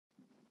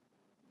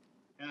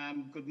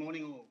Good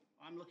morning all.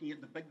 I'm looking at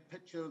the big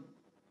picture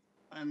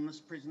in this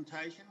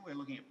presentation. We're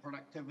looking at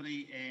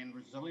productivity and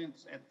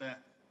resilience at the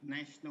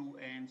national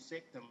and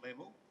sector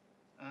level.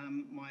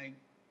 My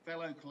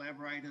fellow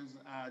collaborators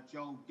are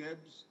Joel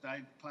Gibbs,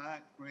 Dave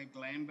Clark, Greg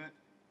Lambert,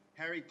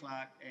 Harry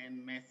Clark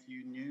and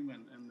Matthew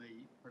Newman in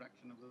the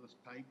production of this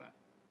paper.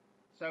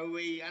 So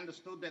we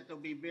understood that there'll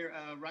be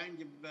a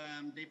range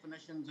of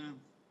definitions of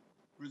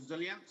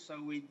resilience, so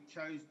we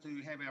chose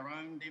to have our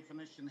own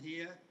definition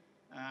here.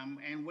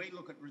 And we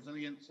look at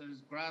resilience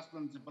as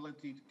grassland's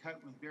ability to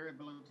cope with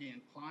variability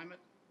in climate,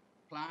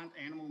 plant,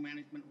 animal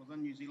management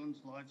within New Zealand's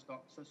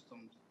livestock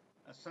systems,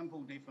 a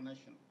simple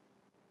definition.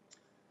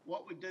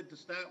 What we did to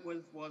start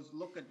with was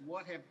look at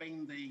what have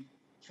been the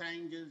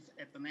changes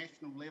at the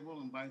national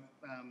level in both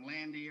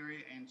land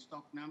area and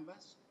stock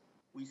numbers.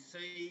 We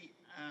see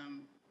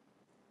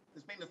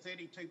there's been a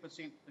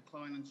 32%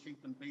 decline in sheep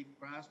and beef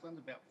grassland,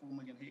 about 4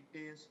 million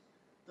hectares.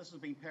 This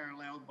has been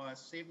paralleled by a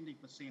 70%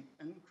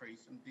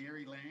 increase in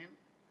dairy land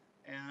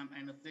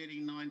and a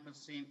 39%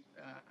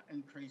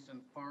 increase in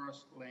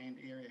forest land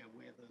area,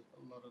 where there's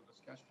a lot of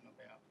discussion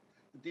about.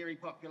 The dairy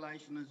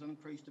population has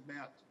increased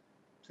about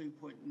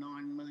 2.9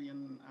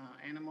 million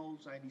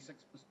animals,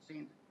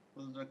 86%,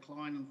 with a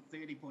decline in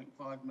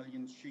 30.5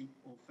 million sheep,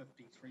 or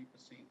 53%,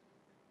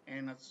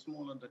 and a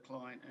smaller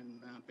decline in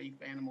beef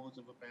animals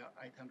of about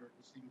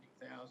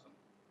 870,000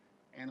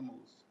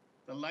 animals.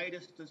 The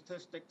latest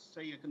statistics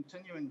see a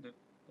continuing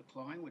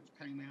decline, which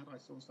came out, I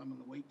saw some on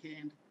the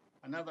weekend,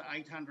 another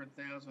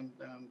 800,000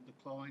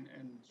 decline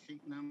in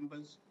sheep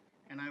numbers.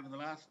 And over the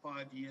last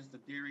 5 years, the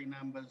dairy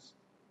numbers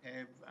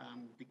have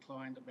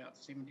declined about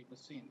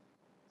 70%.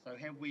 So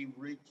have we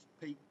reached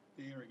peak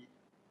dairy?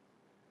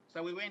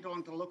 So we went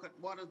on to look at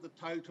what is the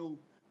total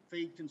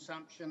feed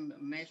consumption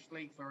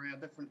nationally for our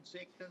different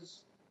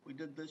sectors. We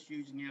did this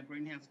using our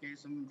greenhouse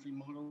gas inventory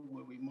model,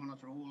 where we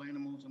monitor all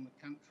animals in the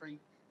country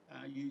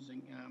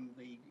using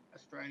the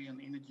Australian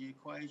energy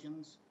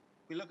equations.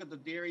 If we look at the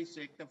dairy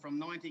sector from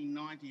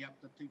 1990 up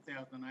to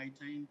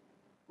 2018,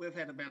 we've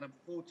had about a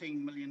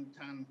 14 million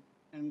tonne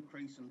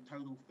increase in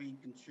total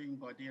feed consumed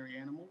by dairy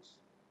animals,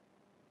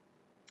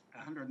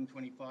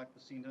 125%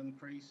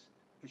 increase.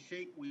 For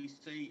sheep, we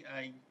see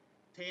a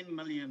 10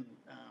 million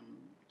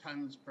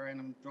tonnes per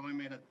annum dry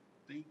matter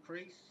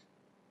decrease,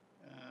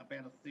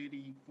 about a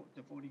 30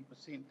 to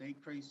 40%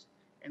 decrease.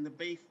 And the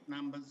beef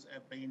numbers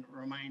have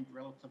remained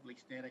relatively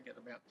static at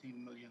about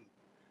 10 million.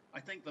 I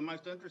think the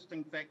most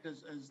interesting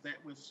factors is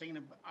that we've seen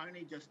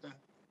only just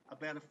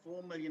about a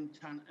 4 million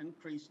tonne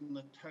increase in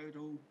the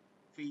total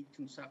feed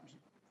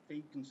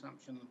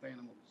consumption of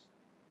animals.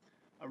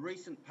 A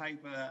recent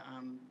paper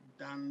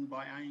done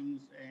by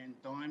Ames and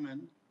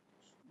Diamond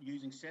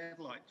using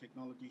satellite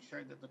technology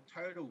showed that the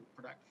total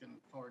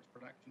forage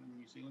production in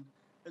New Zealand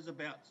is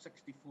about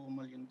 64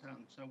 million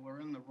tonnes. So we're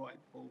in the right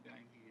ball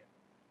game here.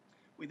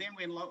 We then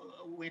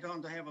went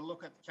on to have a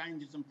look at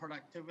changes in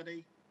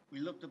productivity. We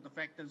looked at the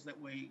factors that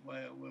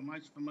we're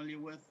most familiar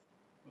with.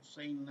 We've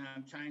seen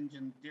change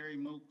in dairy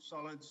milk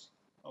solids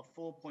of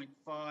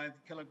 4.5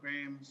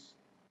 kilograms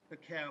per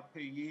cow per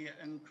year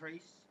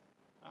increase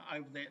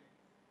over that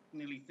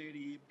nearly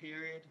 30-year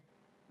period.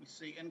 We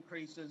see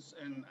increases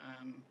in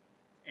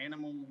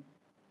animal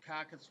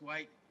carcass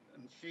weight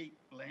in sheep,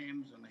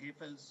 lambs and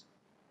heifers.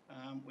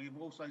 We've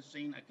also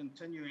seen a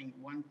continuing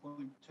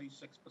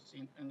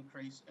 1.26%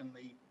 increase in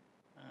the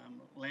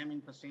lambing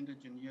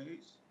percentage in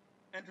ewes.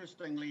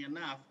 Interestingly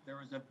enough,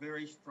 there is a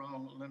very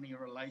strong linear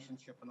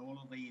relationship in all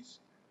of these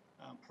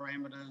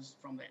parameters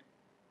from that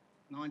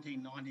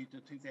 1990 to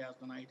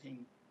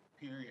 2018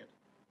 period.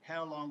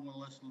 How long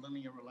will this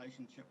linear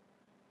relationship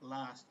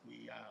last,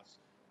 we asked.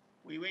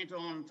 We went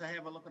on to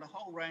have a look at a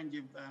whole range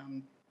of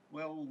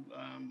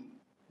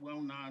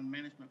well-known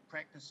management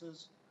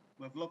practices.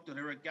 We've looked at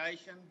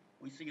irrigation.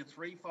 We see a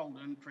threefold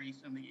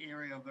increase in the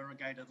area of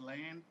irrigated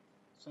land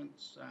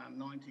since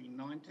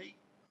 1990.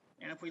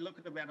 And if we look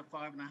at about a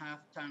 5.5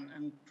 tonne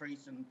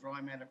increase in dry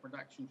matter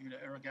production due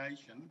to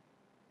irrigation,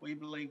 we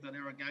believe that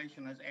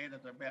irrigation has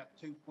added about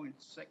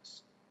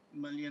 2.6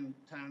 million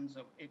tonnes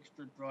of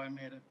extra dry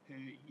matter per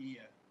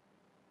year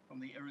from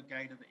the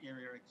irrigated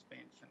area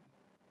expansion.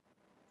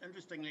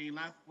 Interestingly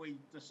enough, we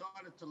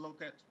decided to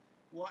look at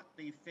what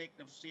the effect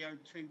of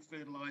CO2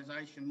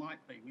 fertilisation might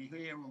be. We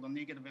hear all the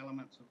negative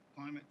elements of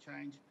climate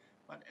change,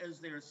 but is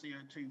there a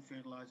CO2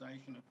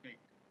 fertilisation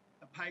effect?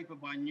 A paper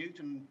by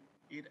Newton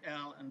et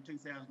al. In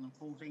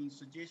 2014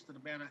 suggested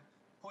about a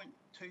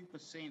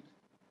 0.2%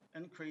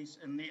 increase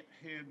in net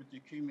herbage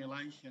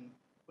accumulation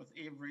with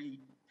every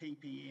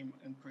ppm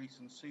increase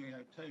in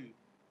CO2.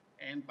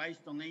 And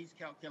based on these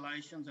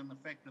calculations and the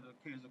fact that it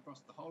occurs across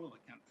the whole of the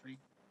country,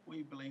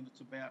 we believe it's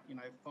about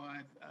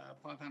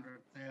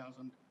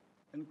 500,000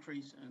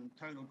 increase in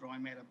total dry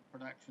matter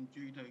production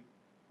due to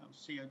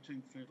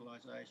CO2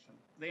 fertilisation.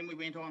 Then we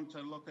went on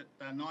to look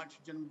at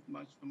nitrogen,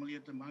 most familiar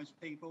to most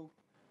people,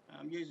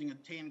 using a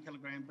 10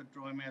 kilogram per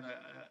dry matter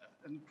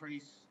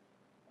increase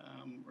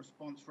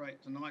response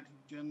rate to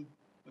nitrogen.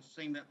 We've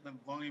seen that the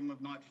volume of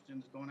nitrogen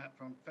has gone up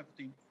from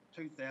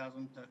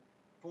 52,000 to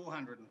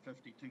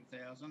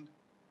 452,000,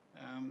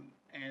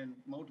 and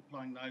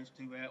multiplying those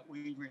two out,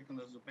 we reckon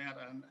there's about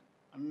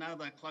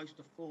another close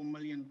to 4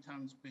 million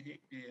tonnes per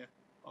hectare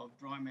of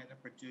dry matter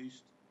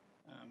produced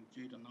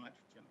due to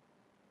nitrogen.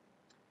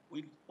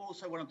 We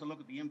also wanted to look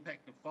at the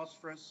impact of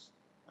phosphorus.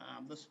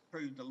 This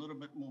proved a little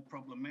bit more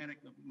problematic,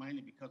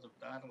 mainly because of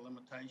data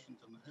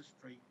limitations and the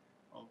history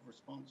of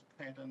response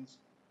patterns,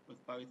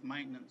 with both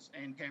maintenance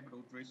and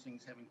capital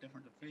dressings having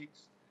different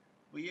effects.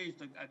 We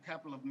used a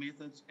couple of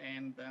methods,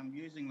 and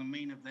using the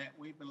mean of that,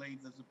 we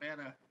believe there's about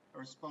a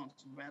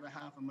response of about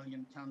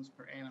 500,000 tonnes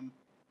per annum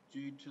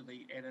due to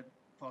the added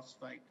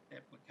phosphate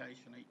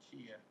application each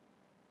year.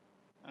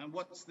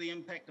 What's the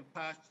impact of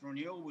pasture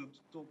renewal? We've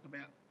talked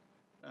about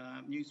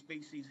new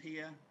species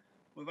here.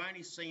 We've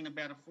only seen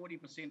about a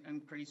 40%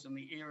 increase in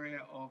the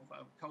area of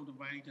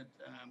cultivated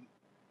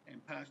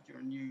and pasture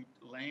renewed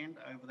land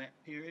over that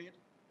period.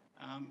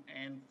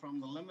 And from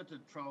the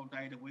limited trial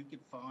data we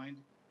could find,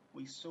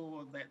 we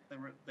saw that the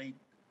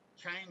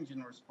change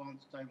in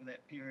response over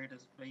that period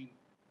has been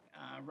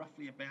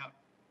roughly about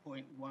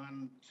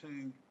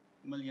 0.12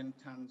 million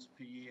tonnes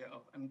per year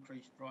of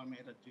increased dry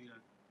matter due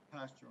to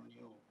pasture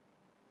renewal.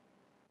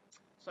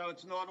 So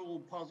it's not all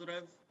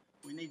positive.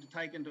 We need to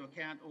take into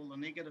account all the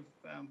negative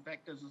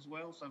factors as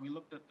well. So we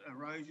looked at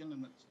erosion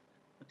and its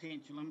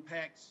potential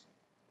impacts.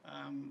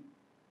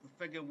 The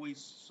figure we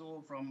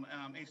saw from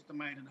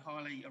estimated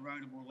highly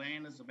erodible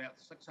land is about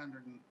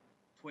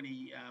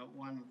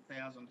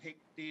 621,000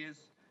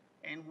 hectares.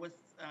 And with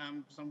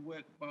some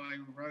work by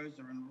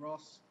Rosa and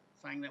Ross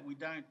saying that we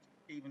don't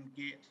even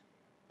get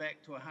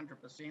back to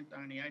 100%,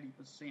 only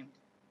 80%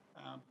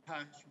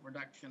 pasture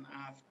reduction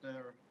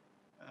after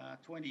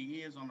 20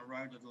 years on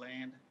eroded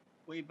land,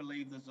 we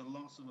believe there's a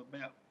loss of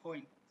about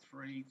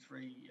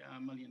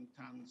 0.33 million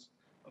tonnes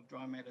of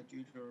dry matter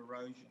due to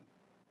erosion.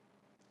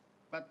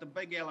 But the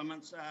big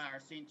elements are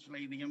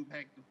essentially the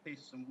impact of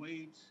pests and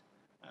weeds.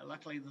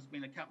 Luckily, there's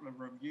been a couple of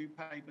review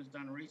papers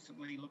done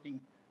recently looking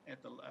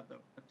at the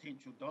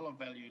potential dollar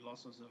value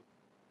losses of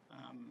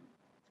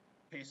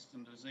pests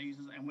and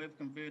diseases, and we've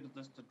converted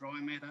this to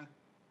dry matter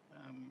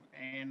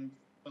and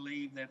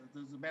believe that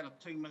there's about a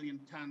 2 million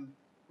tonne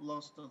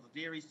loss to the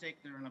dairy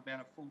sector and about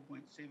a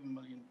 4.7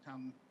 million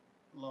tonne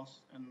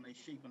loss in the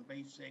sheep and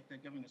beef sector,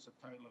 giving us a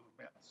total of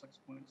about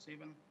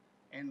 6.7.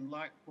 And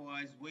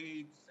likewise,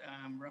 weeds,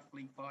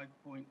 roughly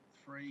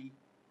 5.3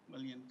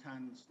 million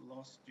tonnes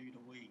lost due to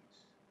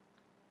weeds.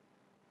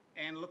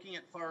 And looking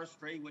at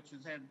forestry, which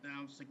has had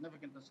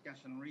significant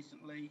discussion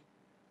recently,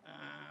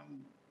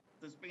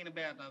 there's been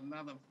about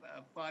another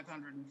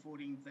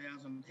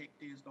 514,000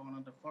 hectares gone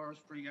into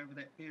forestry over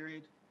that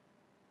period,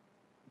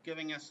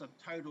 giving us a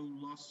total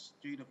loss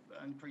due to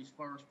increased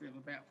forestry of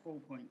about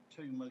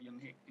 4.2 million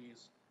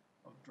hectares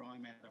of dry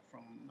matter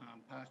from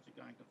pasture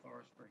going to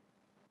forestry.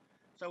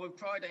 So we've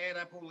tried to add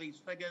up all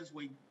these figures.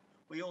 We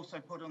also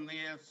put in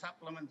there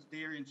supplements,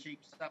 dairy and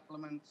sheep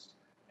supplements,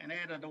 and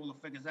added all the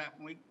figures up.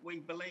 And we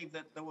believe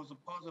that there was a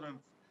positive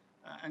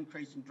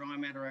increase in dry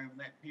matter over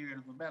that period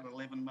of about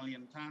 11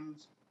 million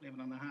tonnes,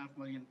 11.5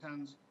 million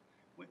tonnes.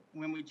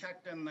 When we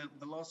chucked in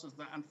the losses,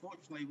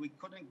 unfortunately, we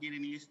couldn't get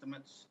any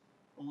estimates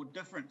or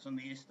difference in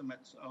the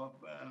estimates of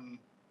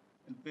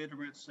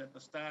invertebrates at the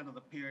start of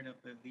the period,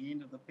 at the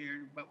end of the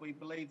period, but we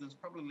believe there's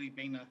probably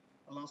been a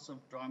loss of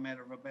dry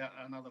matter of about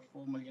another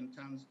 4 million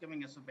tonnes,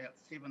 giving us about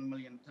 7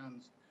 million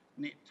tonnes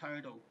net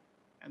total.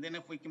 And then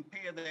if we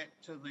compare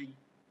that to the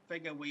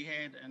figure we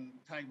had in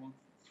table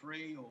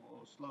 3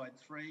 or slide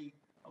 3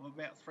 of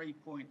about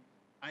 3.8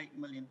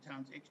 million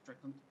tonnes extra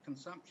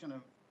consumption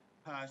of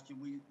pasture,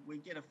 we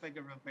get a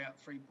figure of about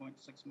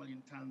 3.6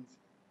 million tonnes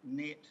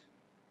net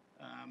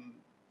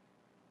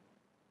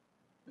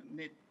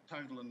net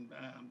total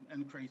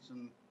increase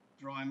in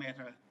dry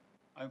matter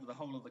over the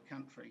whole of the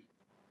country.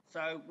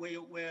 So we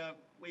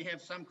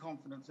have some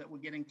confidence that we're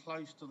getting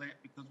close to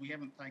that because we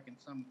haven't taken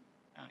some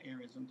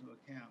areas into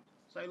account.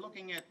 So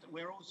looking at,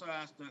 we're also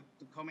asked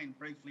to comment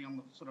briefly on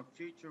the sort of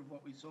future of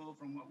what we saw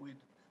from what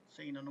we'd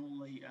seen in all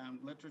the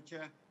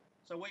literature.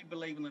 So we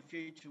believe in the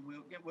future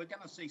we're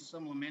going to see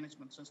similar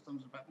management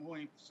systems, but more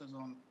emphasis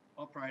on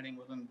operating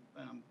within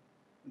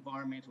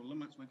environmental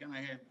limits. We're going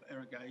to have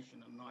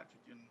irrigation and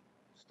nitrogen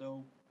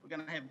still. We're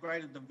going to have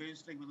greater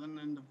diversity within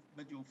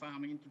individual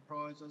farm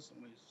enterprises,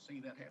 and we see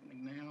that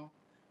happening now.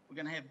 We're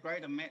going to have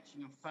greater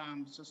matching of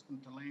farm system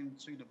to land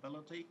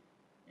suitability,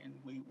 and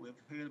we've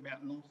heard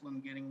about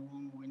Northland getting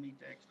warm. We need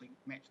to actually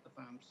match the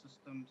farm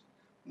systems.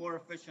 More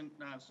efficient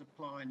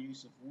supply and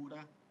use of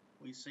water.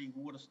 We see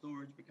water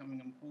storage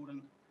becoming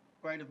important.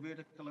 Greater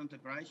vertical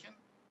integration,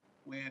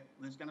 where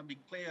there's going to be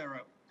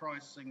clearer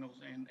price signals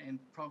and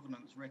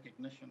provenance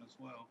recognition as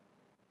well.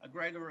 A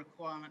greater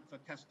requirement for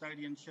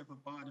custodianship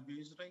of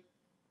biodiversity.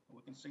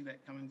 We can see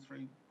that coming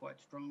through quite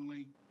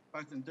strongly,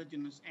 both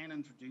indigenous and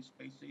introduced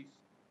species.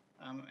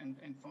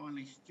 And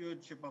finally,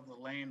 stewardship of the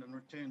land in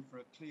return for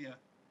a clear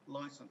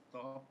license to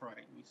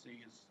operate, we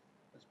see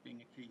as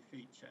being a key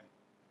feature.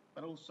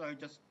 But also,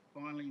 just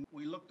finally,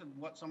 we looked at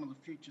what some of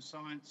the future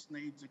science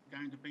needs are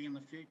going to be in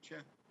the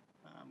future.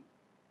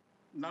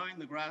 knowing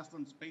the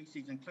grassland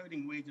species,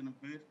 including weeds and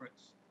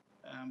invertebrates,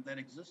 that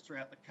exist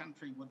throughout the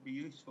country would be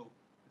useful.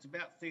 It's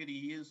about 30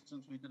 years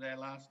since we did our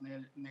last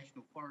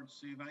National Forage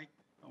Survey,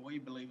 and we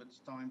believe it's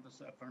time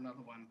for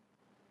another one.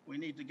 We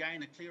need to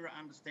gain a clearer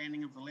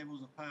understanding of the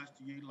levels of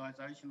pasture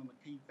utilisation and the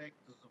key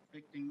factors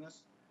affecting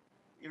this.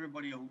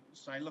 Everybody will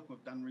say, look,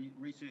 we've done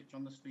research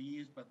on this for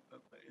years, but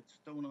it's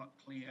still not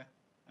clear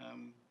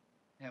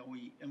how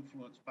we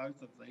influence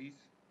both of these.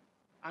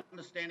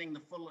 Understanding the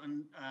full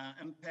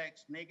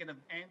impacts, negative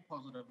and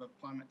positive, of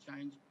climate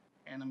change,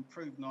 and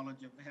improved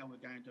knowledge of how we're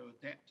going to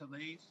adapt to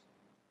these.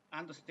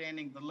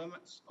 Understanding the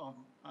limits of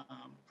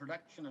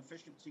production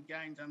efficiency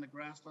gains under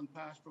grassland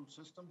pastoral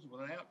systems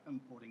without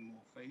importing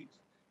more feeds.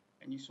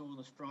 And you saw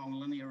the strong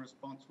linear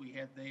response we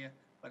had there,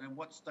 but at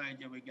what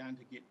stage are we going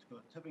to get to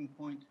a tipping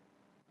point?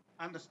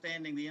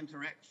 Understanding the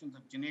interactions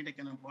of genetic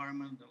and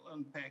environmental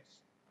impacts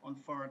on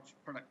forage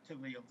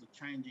productivity of the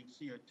changing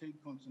CO2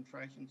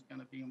 concentration is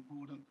going to be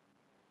important.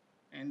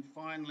 And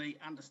finally,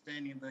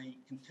 understanding the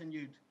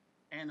continued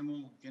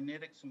animal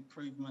genetics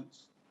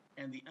improvements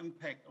and the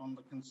impact on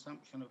the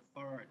consumption of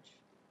forage.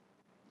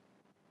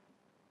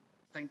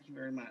 Thank you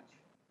very much.